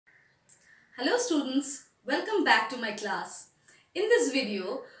Hello students, welcome back to my class. In this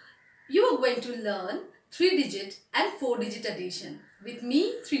video, you are going to learn 3-digit and 4-digit addition with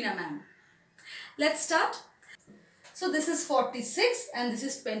me, Trina ma'am. Let's start. So this is 46 and this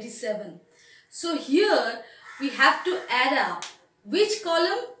is 27. So here we have to add up. Which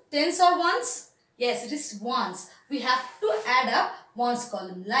column? Tens or ones? Yes, it is ones. We have to add up ones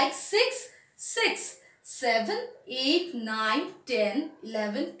column like 6, 6. 7, 8, 9, 10,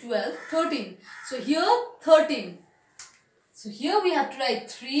 11, 12, 13. So here 13. So here we have to write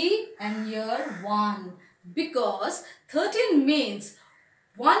 3 and here 1 because 13 means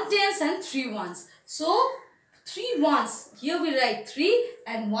 1 tens and 3 ones. So 3 ones, here we write 3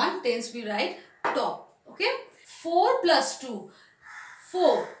 and 1 tens we write top. Okay. 4 plus 2,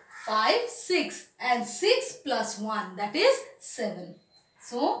 4, 5, 6 and 6 plus 1 that is 7.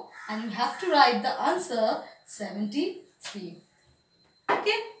 So, and you have to write the answer 73.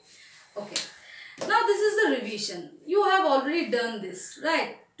 Okay? Okay. Now this is the revision. You have already done this,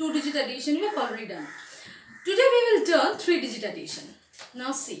 right? 2-digit addition you have already done. Today we will learn 3-digit addition.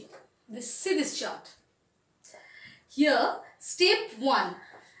 Now see this chart. Here, step 1.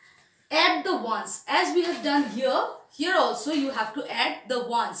 Add the ones. As we have done here, here also you have to add the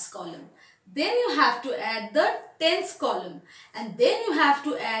ones column. Then you have to add the tens column and then you have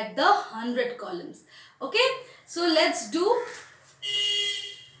to add the 100 columns. Okay, so let's do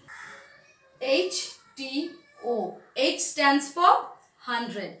HTO. H stands for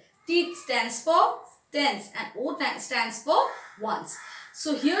 100, T stands for tens and O stands for ones.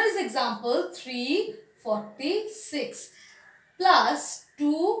 So here is example 346 plus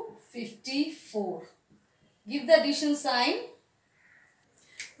 254. Give the addition sign.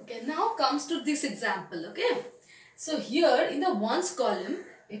 Okay, now comes to this example. Okay, so here in the ones column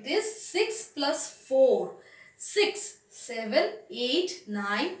it is 6 plus 4. 6, 7, 8,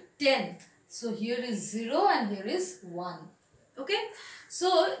 9, 10. So here is 0 and here is 1. Okay,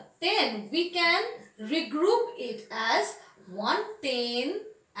 so then we can regroup it as 1 10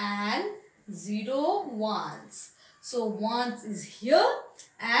 and 0 ones. So ones is here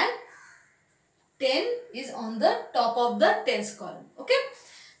and 10 is on the top of the tens column. Okay.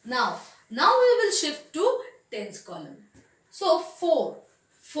 Now we will shift to tens column. So 4,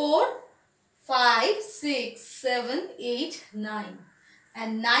 5, 6, 7, 8, 9.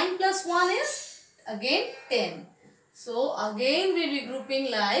 And 9 plus 1 is again 10. So again we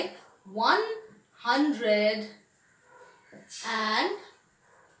regrouping like 100 and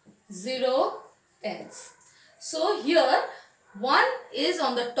 0 tens. So here 1 is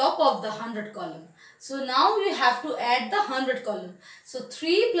on the top of the 100 column. So now we have to add the 100 column. So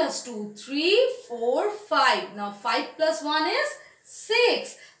 3 plus 2, 3, 4, 5. Now 5 plus 1 is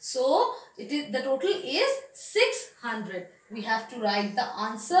 6. So the total is 600. We have to write the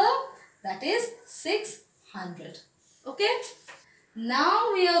answer, that is 600. Okay.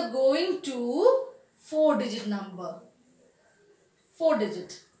 Now we are going to 4-digit number.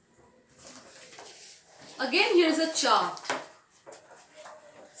 4-digit. Again here is a chart.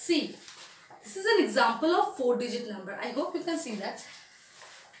 See, this is an example of 4-digit number. I hope you can see that.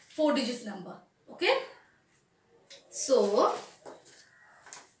 4-digit number. Okay. So,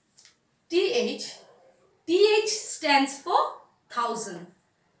 TH stands for 1000.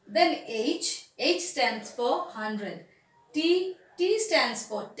 Then H stands for 100. T stands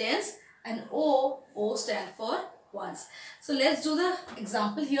for tens and O stands for ones. So, let's do the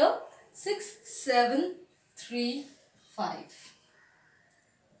example here. 6, 7, 3, 5.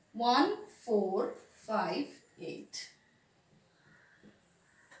 1, 4, 5, 8.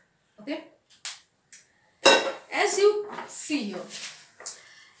 Okay. As you see here,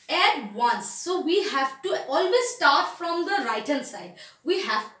 add ones. So we have to always start from the right hand side. We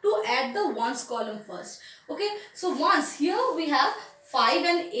have to add the ones column first. Okay. So ones, here we have 5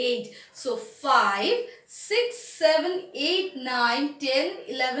 and 8. So 5, 6, 7, 8, 9, 10,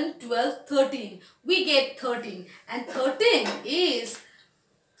 11, 12, 13. We get 13. And 13 is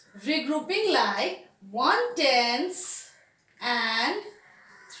regrouping like 1 tens and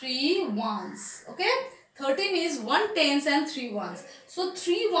 3 ones. Okay. 13 is 1 tens and 3 ones. So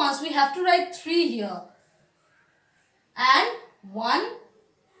 3 ones we have to write 3 here. And 1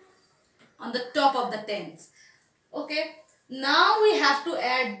 on the top of the tens. Okay. Now we have to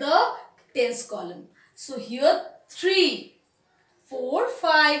add the tens column. So here 3, 4,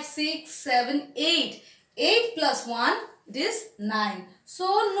 5, 6, 7, 8. 8 plus 1 it is 9. So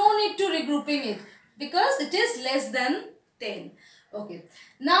no need to regrouping it because it is less than 10. Okay.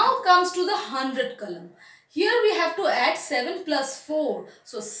 Now comes to the 100 column. Here we have to add 7 plus 4.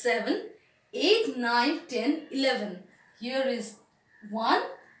 So 7, 8, 9, 10, 11. Here is 1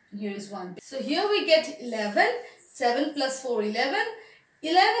 Here is 1. So here we get 11. 7 plus 4, 11.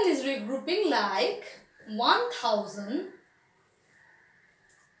 11 is regrouping like 1000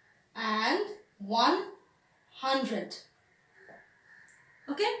 and 100.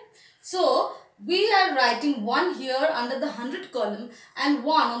 Okay. So we are writing 1 here under the 100 column and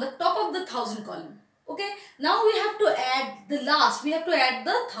 1 on the top of the 1000 column. Okay. Now we have to add the last. We have to add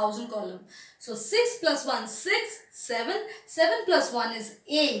the 1000 column. So 6 plus 1, 6, 7. 7 plus 1 is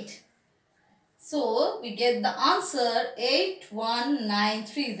 8. So we get the answer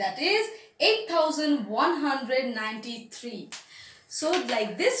 8193. That is 8193. So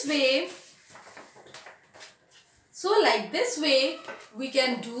like this way we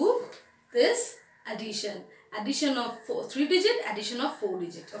can do this addition. Addition of 3 digit, addition of 4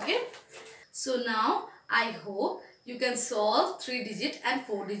 digit. Okay. So now I hope you can solve 3 digit and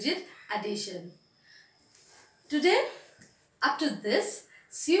 4 digit addition. Today, up to this,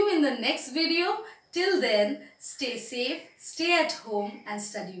 see you in the next video. Till then, stay safe, stay at home and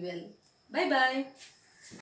study well. Bye bye.